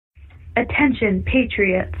Attention,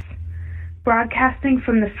 patriots. Broadcasting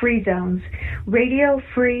from the free zones, Radio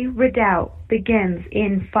Free Redoubt begins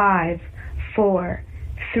in 5, 4,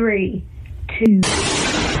 3, 2.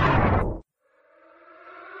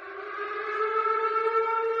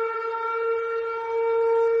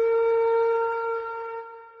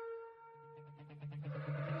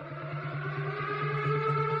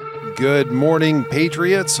 Good morning,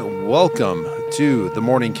 Patriots. Welcome to the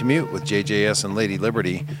Morning Commute with JJS and Lady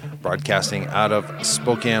Liberty, broadcasting out of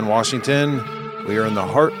Spokane, Washington. We are in the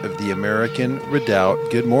heart of the American Redoubt.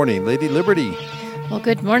 Good morning, Lady Liberty. Well,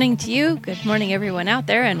 good morning to you. Good morning, everyone out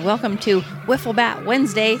there, and welcome to Wiffle Bat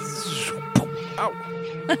Wednesday. Ow.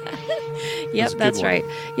 Yep, that's right.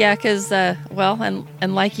 Yeah, because,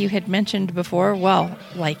 and like you had mentioned before,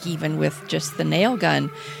 like even with just the nail gun,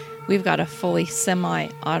 we've got a fully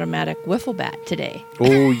semi-automatic wiffle bat today.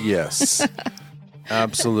 Oh, yes.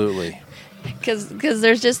 Absolutely. Because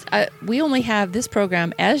there's just, we only have this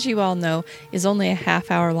program, as you all know, is only a half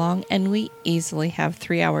hour long, and we easily have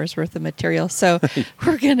 3 hours worth of material. So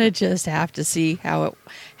we're going to just have to see how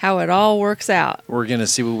it all works out. We're going to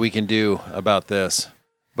see what we can do about this.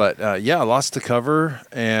 But, lots to cover,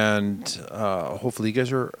 and hopefully you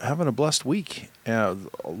guys are having a blessed week. A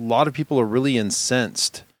lot of people are really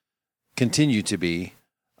incensed, continue to be,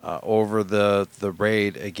 over the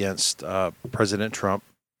raid against President Trump,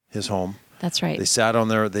 his home. That's right. They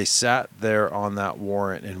sat there on that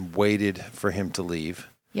warrant and waited for him to leave.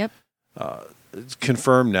 Yep. It's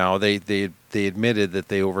confirmed now. They admitted that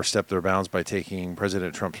they overstepped their bounds by taking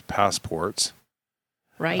President Trump's passports.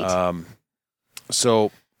 Right.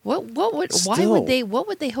 So what would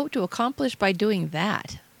they hope to accomplish by doing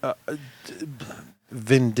that?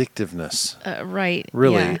 Vindictiveness. Right.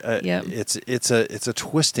 Really. Yeah. It's a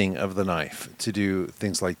twisting of the knife to do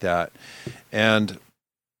things like that. And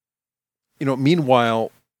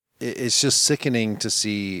meanwhile, it's just sickening to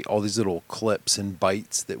see all these little clips and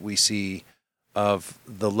bites that we see of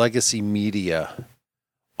the legacy media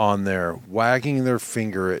on there wagging their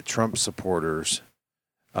finger at Trump supporters,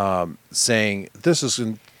 saying this is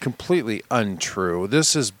completely untrue.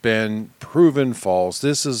 This has been proven false.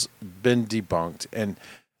 This has been debunked. And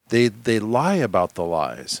they lie about the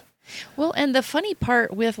lies. Well, and the funny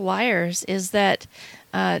part with liars is that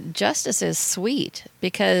justice is sweet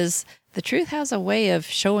because the truth has a way of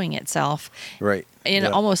showing itself, right, in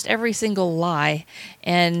almost every single lie,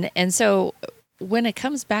 and so when it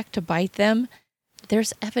comes back to bite them,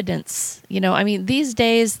 there's evidence. These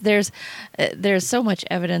days there's so much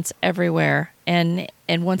evidence everywhere, and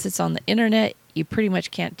once it's on the internet, you pretty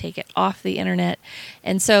much can't take it off the internet,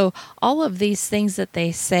 and so all of these things that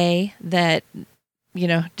they say that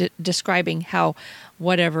describing how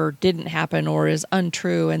whatever didn't happen or is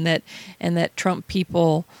untrue, and that Trump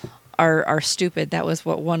people are stupid. That was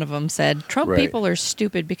what one of them said. Trump people are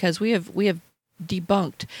stupid because we have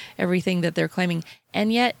debunked everything that they're claiming,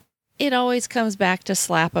 and yet it always comes back to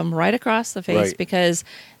slap them right across the face because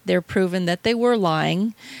they're proven that they were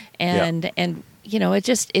lying, and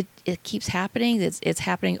it keeps happening. It's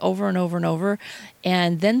happening over and over and over,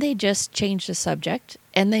 and then they just change the subject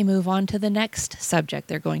and they move on to the next subject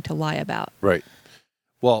they're going to lie about. Right.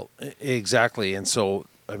 Well, exactly, and so.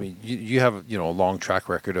 I mean, you have a long track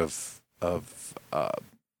record of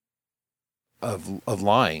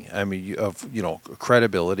lying. I mean, of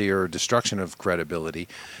credibility or destruction of credibility.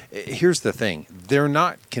 Here's the thing: they're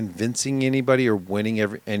not convincing anybody or winning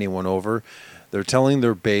anyone over. They're telling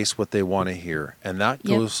their base what they want to hear, and that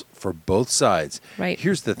goes for both sides. Right.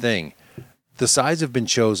 Here's the thing: the sides have been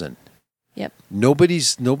chosen. Yep.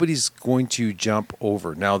 Nobody's going to jump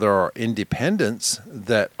over. Now there are independents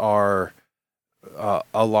that are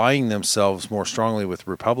allying themselves more strongly with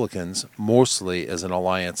Republicans, mostly as an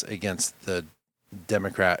alliance against the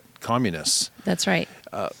Democrat communists. That's right.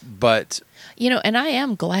 But and I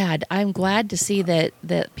am glad. I'm glad to see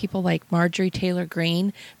that people like Marjorie Taylor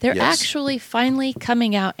Greene, they're actually finally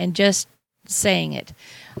coming out and just saying it.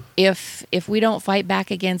 If we don't fight back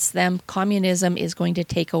against them, communism is going to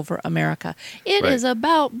take over America. It is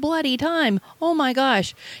about bloody time. Oh my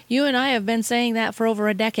gosh. You and I have been saying that for over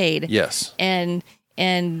a decade. Yes. And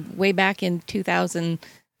way back in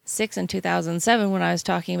 2006 and 2007 when I was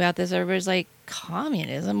talking about this, everybody's like,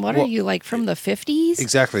 communism? What are you, like, from the 50s?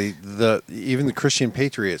 Exactly. Even the Christian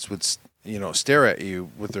patriots would stare at you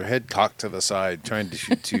with their head cocked to the side trying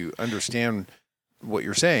to understand what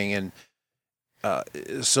you're saying. And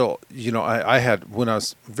so, I had, when I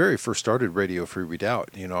was very first started Radio Free Redoubt,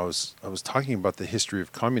 I was talking about the history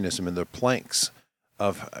of communism and the planks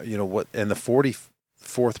of, what, and the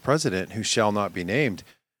 44th president, who shall not be named,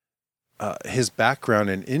 his background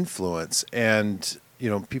and influence. And,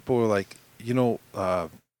 people are like, the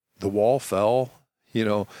wall fell.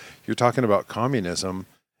 You're talking about communism.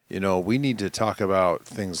 We need to talk about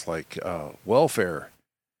things like welfare.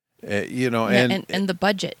 And the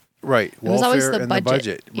budget. Right, it was always welfare the and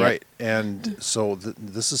budget. the budget. Yep. Right, and so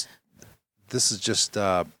this is just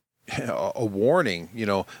a warning.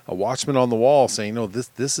 A watchman on the wall saying, no,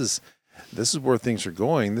 this is where things are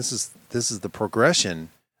going. This is the progression,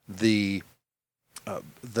 the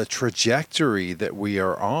trajectory that we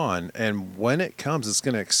are on, and when it comes, it's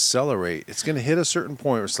going to accelerate. It's going to hit a certain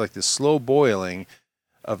point where it's like this slow boiling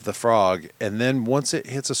of the frog, and then once it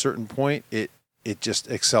hits a certain point, it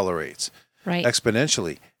just accelerates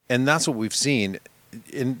exponentially, and that's what we've seen.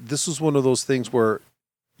 And this was one of those things where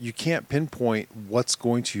you can't pinpoint what's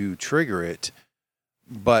going to trigger it,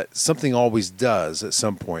 but something always does at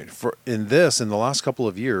some point. In the last couple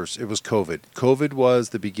of years, it was COVID. COVID was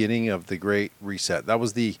the beginning of the Great Reset. That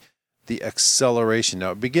was the acceleration.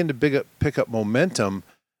 Now it began to pick up momentum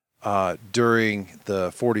during the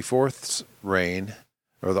 44th reign,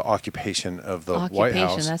 or the occupation of the White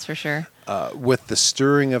House. That's for sure. With the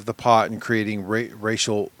stirring of the pot and creating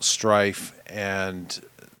racial strife, and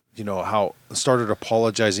how it started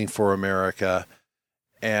apologizing for America,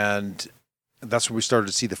 and that's where we started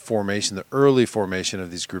to see the early formation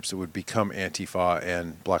of these groups that would become Antifa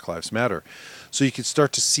and Black Lives Matter. So you could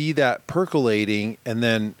start to see that percolating, and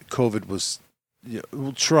then COVID was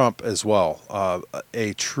Trump as well,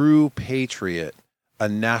 a true patriot, a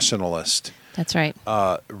nationalist. That's right.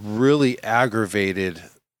 Really aggravated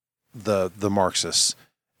the Marxists,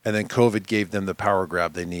 and then COVID gave them the power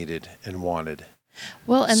grab they needed and wanted.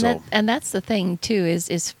 Well, and that's the thing too,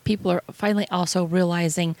 is people are finally also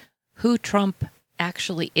realizing who Trump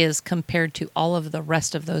actually is compared to all of the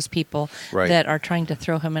rest of those people that are trying to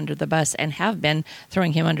throw him under the bus and have been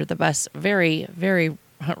throwing him under the bus very, very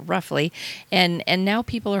roughly. And now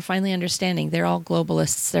people are finally understanding they're all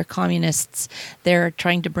globalists, they're communists, they're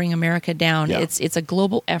trying to bring America down. Yeah. It's a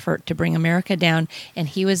global effort to bring America down, and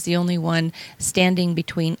he was the only one standing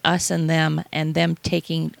between us and them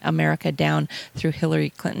taking America down through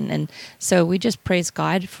Hillary Clinton. And so we just praise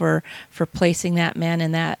God for placing that man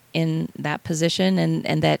in that position,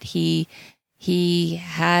 and that he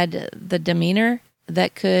had the demeanor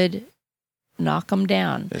that could knock them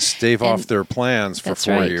down, stave off their plans for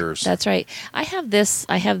 4 years. That's right. I have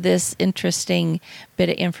this interesting bit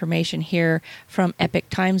of information here from Epoch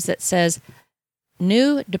Times that says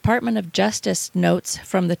new Department of Justice notes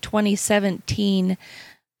from the 2017.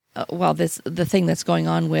 The thing that's going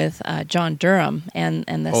on with John Durham and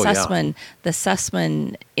the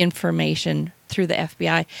Sussman information through the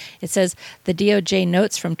FBI. It says the DOJ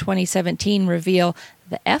notes from 2017 reveal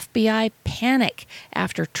the FBI panic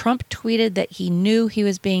after Trump tweeted that he knew he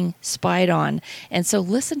was being spied on. And so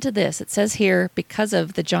listen to this. It says here, because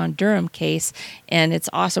of the John Durham case and its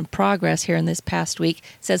awesome progress here in this past week,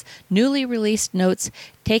 it says newly released notes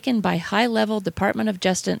taken by high-level Department of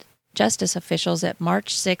Justice officials at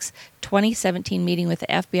March 6, 2017 meeting with the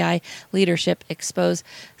FBI leadership expose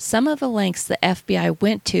some of the lengths the FBI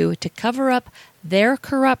went to cover up their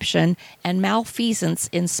corruption and malfeasance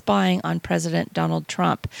in spying on President Donald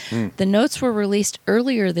Trump. The notes were released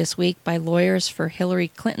earlier this week by lawyers for Hillary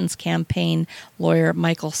Clinton's campaign lawyer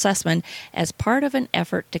Michael Sussman as part of an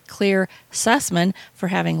effort to clear Sussman for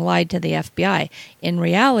having lied to the FBI. In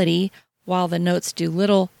reality, while the notes do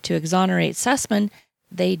little to exonerate Sussman,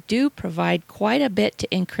 they do provide quite a bit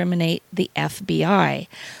to incriminate the FBI.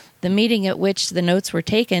 The meeting at which the notes were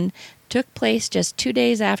taken took place just 2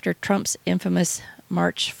 days after Trump's infamous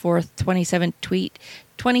March 4th,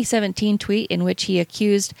 2017 tweet in which he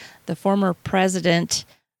accused the former president,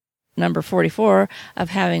 number 44, of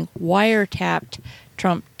having wiretapped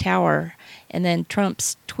Trump Tower. And then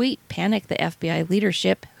Trump's tweet panicked the FBI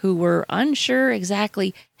leadership, who were unsure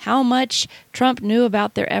exactly how much Trump knew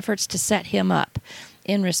about their efforts to set him up.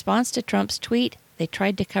 In response to Trump's tweet, they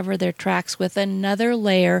tried to cover their tracks with another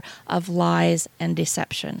layer of lies and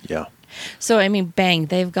deception. Yeah. So, I mean, bang,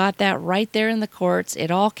 they've got that right there in the courts.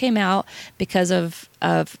 It all came out because of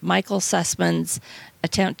Michael Sussman's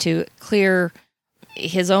attempt to clear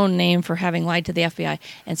his own name for having lied to the FBI.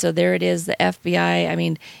 And so there it is. The FBI, I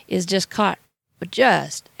mean, is just caught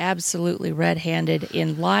just absolutely red-handed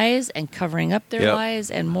in lies and covering up their lies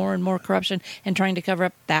and more corruption and trying to cover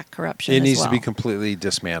up that corruption. It needs to be completely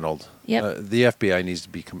dismantled. Yep. The FBI needs to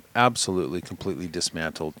be absolutely, completely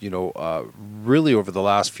dismantled. Really over the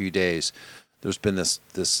last few days, there's been this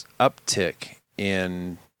uptick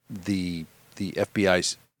in the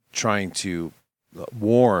FBI's trying to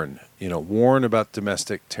warn about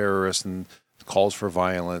domestic terrorists and calls for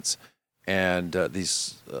violence. and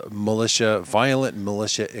these violent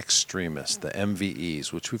militia extremists, the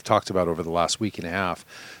MVEs, which we've talked about over the last week and a half,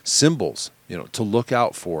 symbols, to look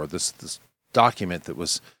out for. This document that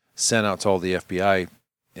was sent out to all the FBI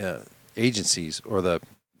agencies or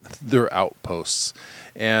their outposts,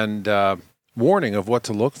 and warning of what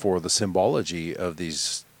to look for, the symbology of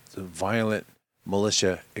these violent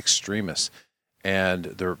militia extremists. And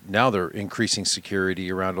they're increasing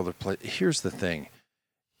security around other places. Here's the thing.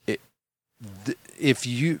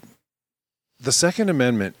 The Second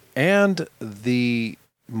Amendment and the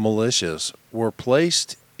militias were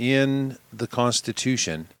placed in the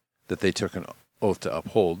Constitution that they took an oath to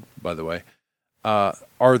uphold, by the way,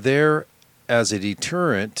 are there as a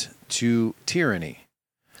deterrent to tyranny.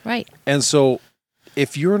 Right. And so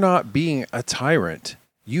if you're not being a tyrant,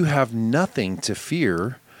 you have nothing to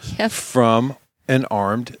fear from an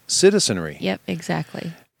armed citizenry. Yep,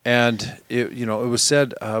 exactly. And it was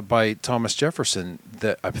said by Thomas Jefferson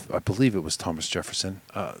that I believe it was Thomas Jefferson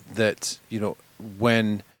that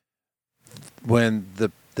when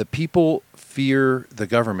the people fear the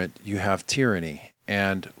government, you have tyranny,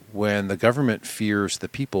 and when the government fears the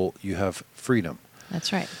people, you have freedom.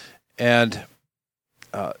 That's right. And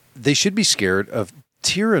they should be scared of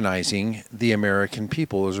tyrannizing the American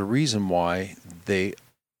people. There's a reason why they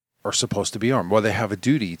are supposed to be armed, why they have a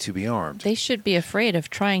duty to be armed. They should be afraid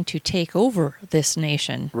of trying to take over this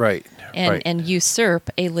nation. Right. And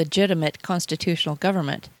usurp a legitimate constitutional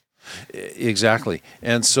government. Exactly.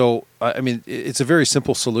 And so, it's a very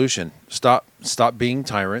simple solution. Stop being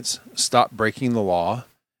tyrants. Stop breaking the law.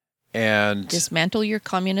 And dismantle your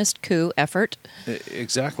communist coup effort.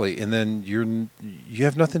 Exactly. And then you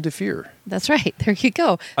have nothing to fear. That's right. There you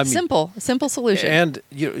go. Simple solution. And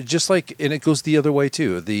and it goes the other way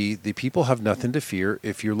too. The people have nothing to fear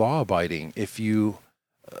if you're law abiding. If you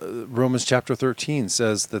Romans chapter 13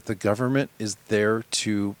 says that the government is there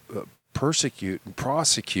to persecute and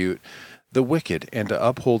prosecute the wicked and to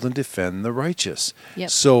uphold and defend the righteous.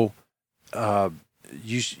 Yep. So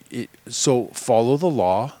so follow the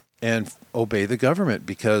law and obey the government,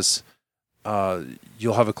 because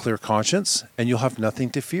you'll have a clear conscience and you'll have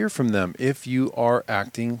nothing to fear from them if you are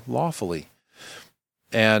acting lawfully.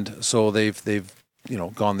 And so they've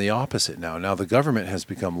gone the opposite now. Now the government has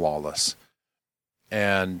become lawless,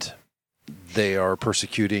 and they are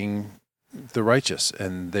persecuting the righteous,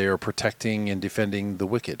 and they are protecting and defending the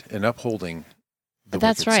wicked and upholding the wicked.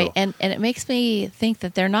 That's right. And it makes me think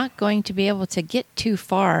that they're not going to be able to get too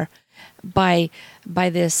far by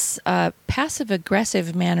this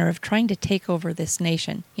passive-aggressive manner of trying to take over this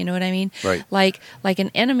nation. You know what I mean? Right. Like an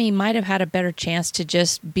enemy might have had a better chance to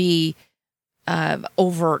just be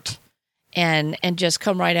overt and just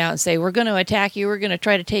come right out and say, we're going to attack you, we're going to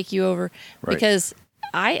try to take you over. Right. Because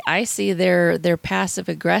I see their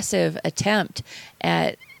passive-aggressive attempt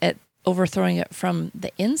at overthrowing it from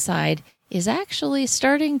the inside is actually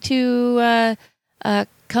starting to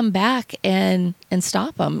come back and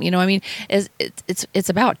stop them. It's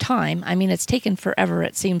about time. It's taken forever,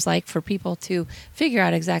 it seems like, for people to figure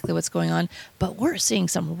out exactly what's going on. But we're seeing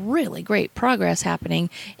some really great progress happening,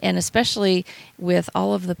 and especially with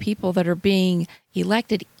all of the people that are being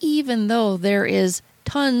elected, even though there is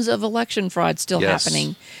tons of election fraud still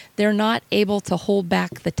happening. They're not able to hold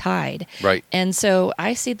back the tide. Right. And so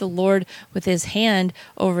I see the Lord with his hand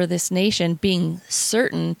over this nation being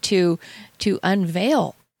certain to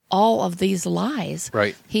unveil all of these lies.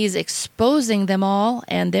 Right. He's exposing them all,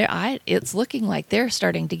 and it's looking like they're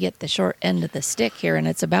starting to get the short end of the stick here, and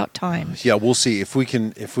it's about time. Yeah, we'll see if we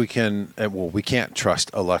can. Well, we can't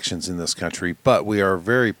trust elections in this country, but we are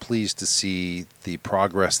very pleased to see the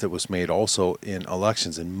progress that was made also in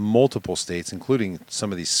elections in multiple states, including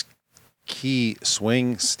some of these key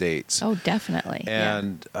swing states. Oh, definitely.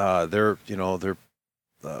 And they're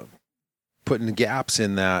putting gaps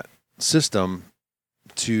in that system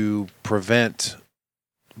to prevent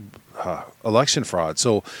election fraud.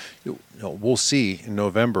 So we'll see in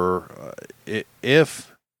November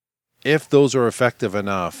if those are effective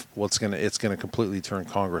enough. It's going to completely turn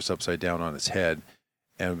Congress upside down on its head,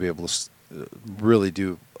 and be able to really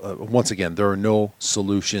do. Once again, there are no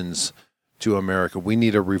solutions to America. We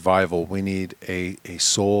need a revival. We need a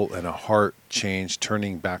soul and a heart change,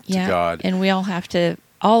 turning back to God. And we all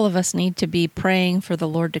of us need to be praying for the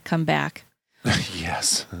Lord to come back.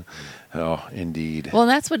 Yes. Oh, indeed. Well,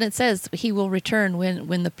 that's what it says. He will return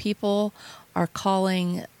when the people are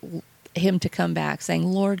calling him to come back, saying,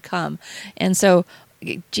 Lord, come. And so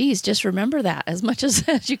geez, just remember that as much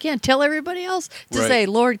as you can. Tell everybody else to Right. say,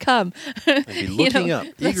 Lord, come. And be looking up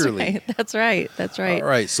eagerly. That's right. All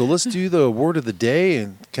right, so let's do the word of the day,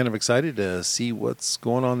 and kind of excited to see what's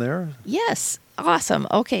going on there. Yes. Awesome.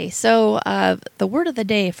 Okay, so the word of the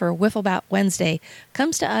day for Wifflebat Wednesday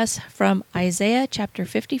comes to us from Isaiah chapter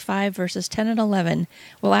 55, verses 10 and 11.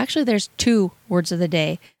 Well, actually, there's two words of the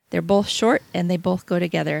day. They're both short, and they both go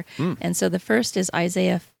together. And so the first is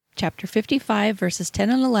Isaiah chapter 55, verses 10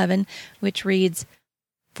 and 11, which reads,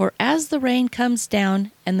 "For as the rain comes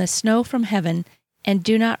down and the snow from heaven, and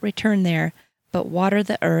do not return there, but water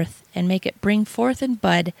the earth, and make it bring forth and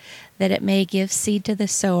bud, that it may give seed to the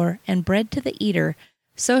sower and bread to the eater,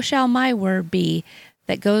 so shall my word be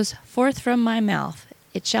that goes forth from my mouth.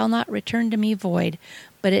 It shall not return to me void,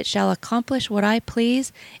 but it shall accomplish what I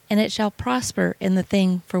please, and it shall prosper in the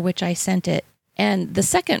thing for which I sent it." And the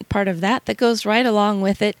second part of that goes right along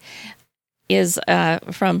with it is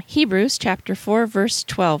from Hebrews chapter 4, verse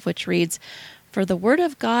 12, which reads, "For the word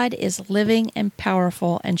of God is living and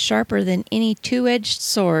powerful and sharper than any two-edged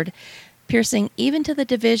sword, piercing even to the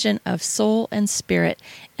division of soul and spirit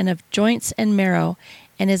and of joints and marrow,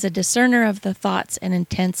 and is a discerner of the thoughts and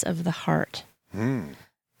intents of the heart."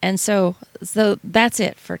 And so that's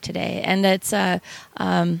it for today. And it's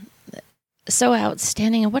so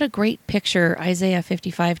outstanding. And what a great picture Isaiah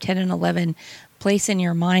 55, 10 and 11 place in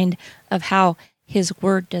your mind of how his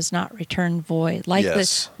word does not return void, like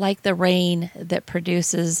the rain that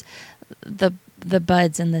produces the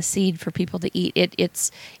buds and the seed for people to eat.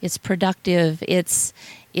 It's productive. It's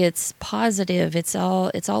positive. It's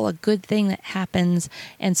all a good thing that happens.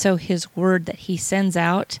 And so his word that he sends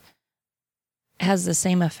out has the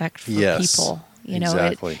same effect for people.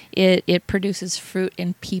 Exactly. It produces fruit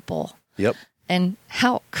in people. Yep. And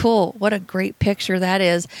how cool, what a great picture that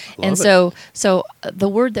is. Love So the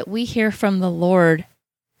word that we hear from the Lord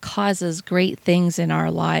causes great things in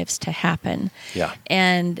our lives to happen. Yeah.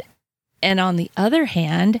 And on the other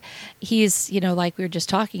hand, he's, like we were just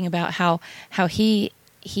talking about how he's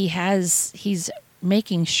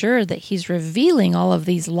making sure that he's revealing all of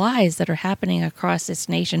these lies that are happening across this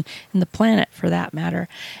nation and the planet for that matter.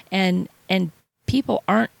 And people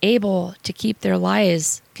aren't able to keep their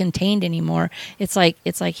lies contained anymore. It's like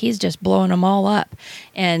he's just blowing them all up.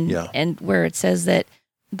 And where it says that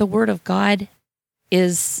the word of God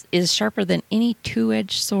is sharper than any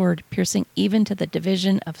two-edged sword, piercing even to the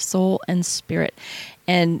division of soul and spirit,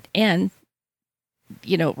 and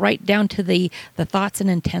right down to the thoughts and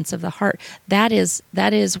intents of the heart. That is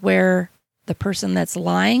where the person that's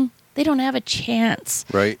lying, they don't have a chance.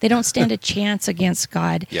 Right. They don't stand a chance against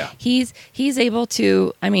God. Yeah. He's able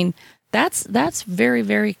to, that's very,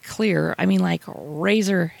 very clear. Like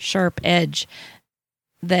razor sharp edge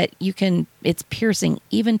that it's piercing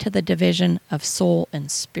even to the division of soul and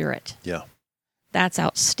spirit. Yeah. That's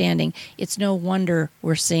outstanding. It's no wonder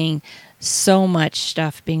we're seeing so much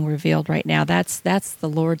stuff being revealed right now. That's the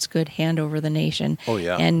Lord's good hand over the nation. Oh,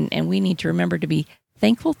 yeah. And we need to remember to be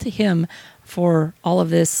thankful to him for all of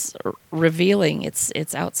this revealing.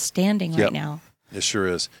 It's outstanding right now. It sure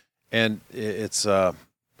is. And it's,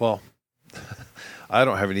 well, I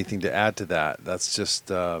don't have anything to add to that. That's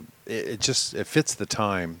just, it fits the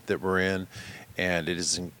time that we're in, and it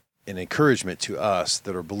is an encouragement to us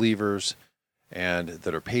that are believers and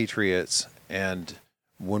that are patriots. And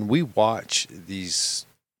when we watch these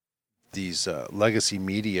legacy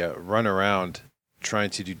media run around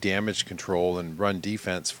trying to do damage control and run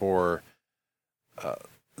defense for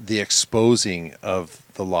the exposing of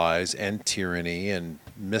the lies and tyranny and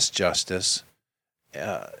misjustice,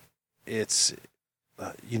 it's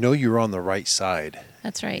you're on the right side.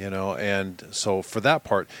 That's right. And so for that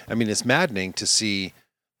part, it's maddening to see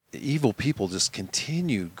evil people just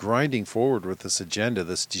continue grinding forward with this agenda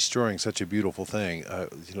that's destroying such a beautiful thing.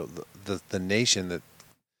 The nation that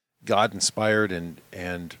God inspired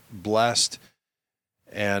and blessed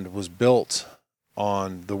and was built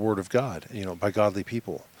on the Word of God, by godly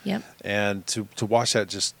people. Yep. And to watch that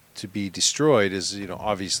just to be destroyed is,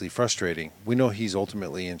 obviously frustrating. We know he's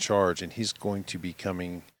ultimately in charge, and he's going to be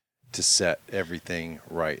coming to set everything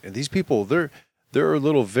right. And these people, their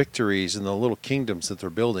little victories and the little kingdoms that they're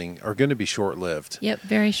building are going to be short-lived. Yep,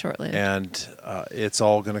 very short-lived. And it's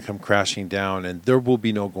all going to come crashing down, and there will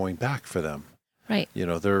be no going back for them. Right.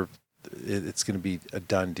 It's going to be a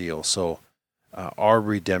done deal. So our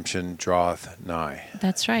redemption draweth nigh.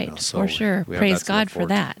 That's right, for sure. Praise God for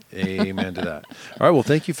that. Amen to that. All right, well,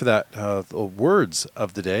 thank you for that. Words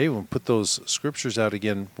of the day. We'll put those scriptures out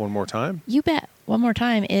again one more time. You bet. One more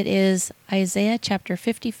time. It is Isaiah chapter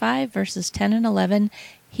 55, verses 10 and 11,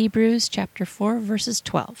 Hebrews chapter 4, verses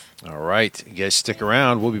 12. All right. You guys stick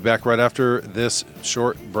around. We'll be back right after this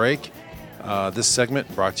short break. This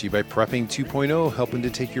segment brought to you by Prepping 2.0, helping to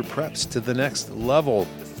take your preps to the next level.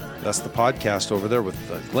 That's the podcast over there with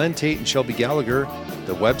Glenn Tate and Shelby Gallagher.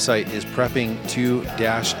 The website is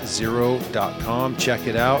prepping2-0.com. Check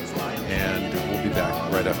it out, and we'll be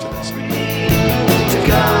back right after this. To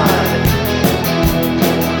God.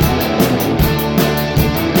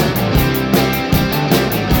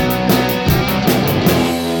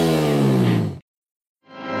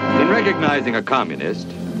 In recognizing a communist,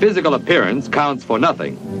 physical appearance counts for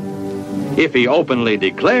nothing. If he openly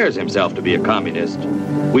declares himself to be a communist,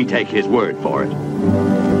 we take his word for it.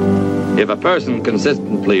 If a person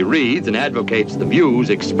consistently reads and advocates the views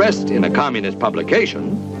expressed in a communist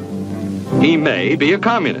publication, he may be a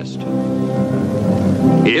communist.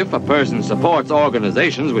 If a person supports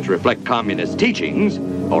organizations which reflect communist teachings,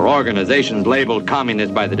 or organizations labeled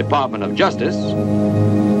communist by the Department of Justice,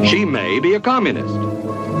 she may be a communist.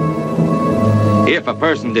 If a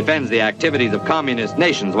person defends the activities of communist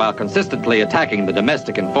nations while consistently attacking the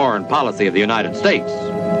domestic and foreign policy of the United States,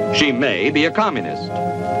 she may be a communist.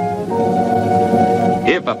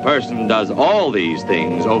 If a person does all these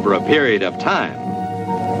things over a period of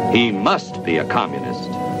time, he must be a communist.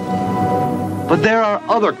 But there are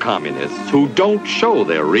other communists who don't show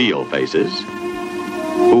their real faces,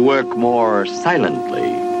 who work more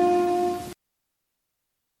silently.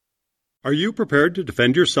 Are you prepared to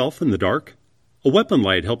defend yourself in the dark? A weapon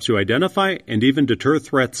light helps you identify and even deter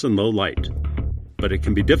threats in low light. But it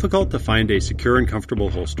can be difficult to find a secure and comfortable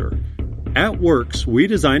holster. At Works, we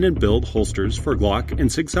design and build holsters for Glock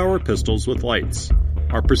and Sig Sauer pistols with lights.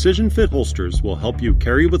 Our precision fit holsters will help you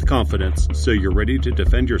carry with confidence so you're ready to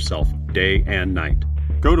defend yourself day and night.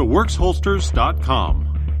 Go to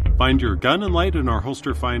worksholsters.com. Find your gun and light in our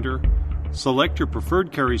holster finder, select your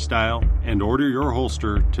preferred carry style, and order your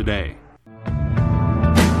holster today.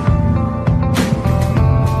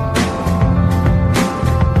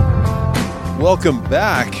 Welcome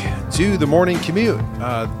back to the Morning Commute.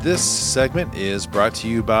 This segment is brought to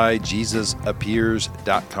you by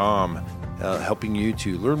JesusAppears.com, helping you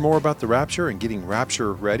to learn more about the rapture and getting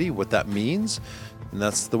rapture ready, what that means. And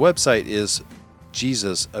that's the website is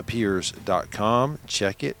JesusAppears.com.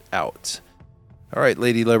 Check it out. All right,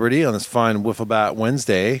 Lady Liberty, on this fine Wiffle Bat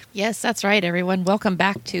Wednesday. Yes, that's right, everyone. Welcome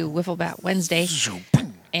back to Wiffle Bat Wednesday.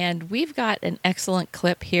 And we've got an excellent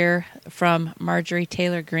clip here from Marjorie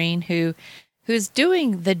Taylor Greene, who's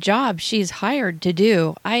doing the job she's hired to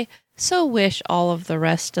do. I so wish all of the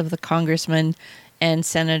rest of the congressmen and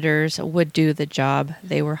senators would do the job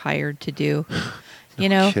they were hired to do. You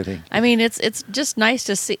know, kidding. I mean, it's just nice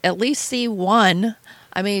to see, at least see one.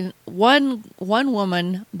 I mean, one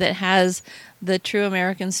woman that has the true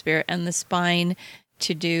American spirit and the spine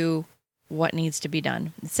to do what needs to be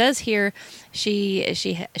done. It says here, she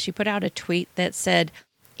put out a tweet that said,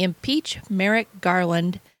 "Impeach Merrick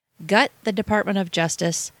Garland, gut the Department of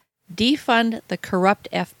Justice, defund the corrupt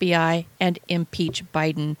FBI, and impeach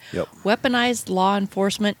Biden. Yep. Weaponized law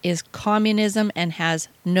enforcement is communism and has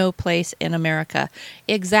no place in America."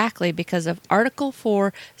 Exactly, because of Article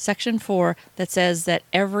 4, Section 4, that says that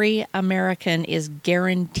every American is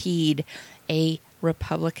guaranteed a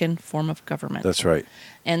Republican form of government. That's right.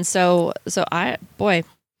 And so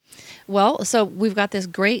we've got this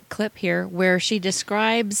great clip here where she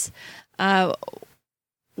describes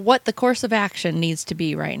what the course of action needs to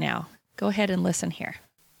be right now. Go ahead and listen here.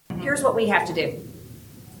 Here's what we have to do.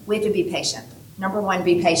 We have to be patient. Number one,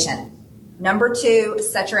 be patient. Number two,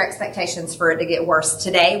 set your expectations for it to get worse.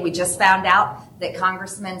 Today, we just found out that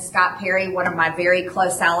Congressman Scott Perry, one of my very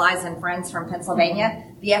close allies and friends from Pennsylvania,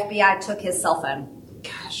 the FBI took his cell phone.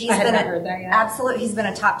 Gosh, I had not heard that yet. Absolutely. He's been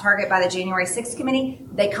a top target by the January 6th committee.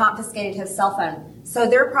 They confiscated his cell phone. So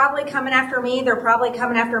they're probably coming after me. They're probably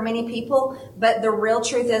coming after many people. But the real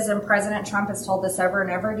truth is, and President Trump has told this over and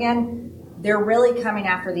over again, they're really coming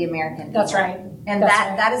after the American people. That's right. And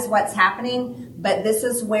that is what's happening. But this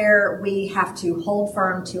is where we have to hold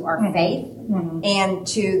firm to our faith and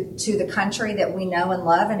to the country that we know and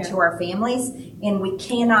love and to our families. And we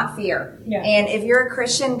cannot fear. Yeah. And if you're a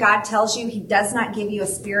Christian, God tells you He does not give you a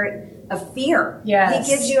spirit of fear. Yes.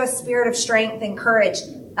 He gives you a spirit of strength and courage.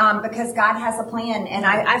 Because God has a plan, and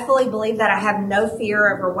I fully believe that. I have no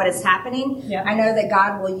fear over what is happening. Yeah. I know that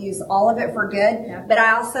God will use all of it for good, but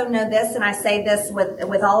I also know this, and I say this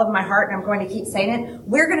with all of my heart, and I'm going to keep saying it.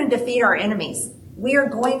 We're going to defeat our enemies. We are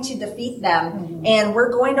going to defeat them, and we're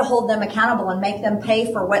going to hold them accountable and make them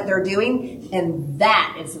pay for what they're doing, and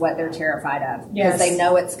that is what they're terrified of, because they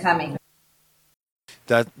know it's coming.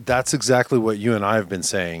 That's exactly what you and I have been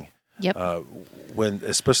saying. Yep. When,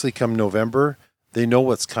 especially come November, they know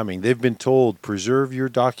what's coming. They've been told, preserve your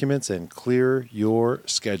documents and clear your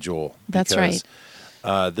schedule. That's right.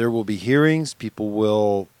 There will be hearings. People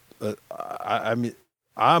will,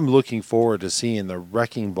 I'm looking forward to seeing the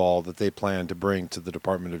wrecking ball that they plan to bring to the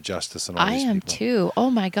Department of Justice and all these people. I am too. Oh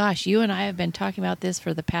my gosh. You and I have been talking about this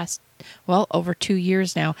for the past, over 2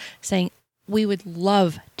 years now, saying we would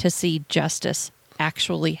love to see justice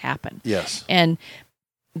actually happen. Yes. And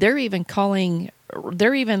they're even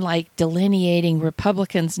like delineating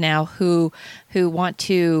Republicans now who want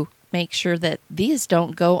to make sure that these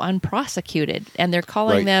don't go unprosecuted. And they're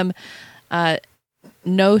calling them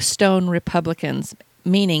no stone Republicans,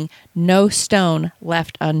 meaning no stone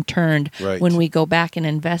left unturned when we go back and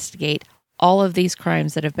investigate all of these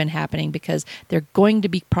crimes that have been happening, because they're going to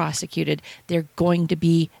be prosecuted. They're going to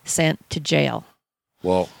be sent to jail.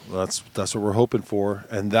 Well, that's what we're hoping for,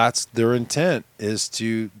 and that's their intent, is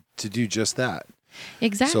to do just that.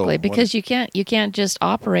 Exactly, because you can't just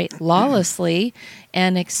operate lawlessly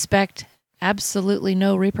and expect absolutely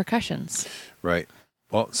no repercussions. Right.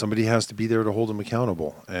 Well, somebody has to be there to hold them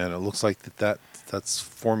accountable, and it looks like that's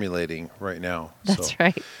formulating right now. That's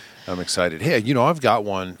right. I'm excited. Hey, I've got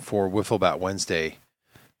one for Wiffle Bat Wednesday.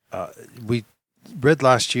 We read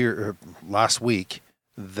last week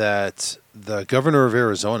that the governor of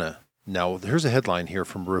Arizona, now here's a headline here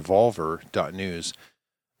from revolver.news.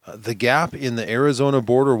 The gap in the Arizona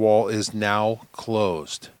border wall is now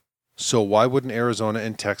closed. So why wouldn't Arizona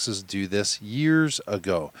and Texas do this years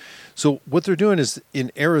ago? So what they're doing is,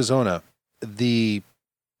 in Arizona, the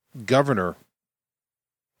governor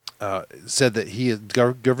said that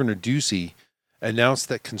Governor Ducey announced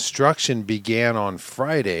that construction began on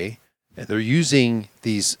Friday, and they're using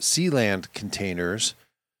these Sealand containers,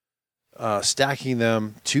 stacking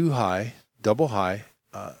them double high,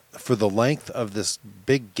 for the length of this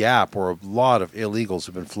big gap where a lot of illegals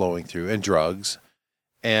have been flowing through, and drugs.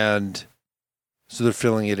 And so they're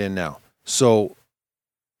filling it in now. So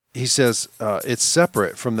he says it's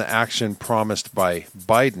separate from the action promised by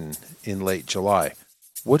Biden in late July.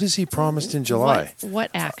 What has he promised in July?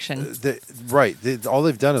 What action? All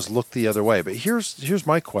they've done is look the other way. But here's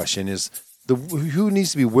my question is, who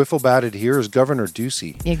needs to be wiffle batted here is Governor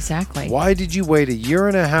Ducey. Exactly. Why did you wait a year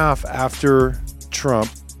and a half after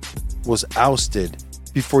Trump was ousted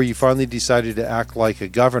before you finally decided to act like a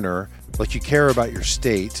governor, like you care about your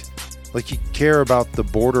state, like you care about the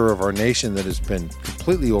border of our nation that has been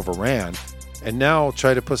completely overran, and now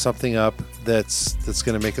try to put something up that's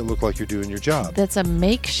going to make it look like you're doing your job? That's a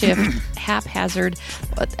makeshift, haphazard.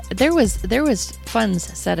 There was funds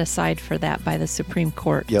set aside for that by the Supreme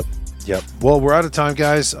Court. Yep. Well, we're out of time,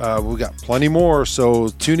 guys. We've got plenty more, so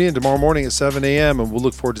tune in tomorrow morning at 7 a.m., and we'll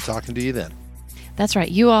look forward to talking to you then. That's right.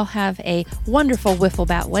 You all have a wonderful Wiffle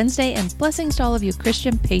Bat Wednesday, and blessings to all of you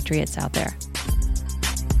Christian patriots out there.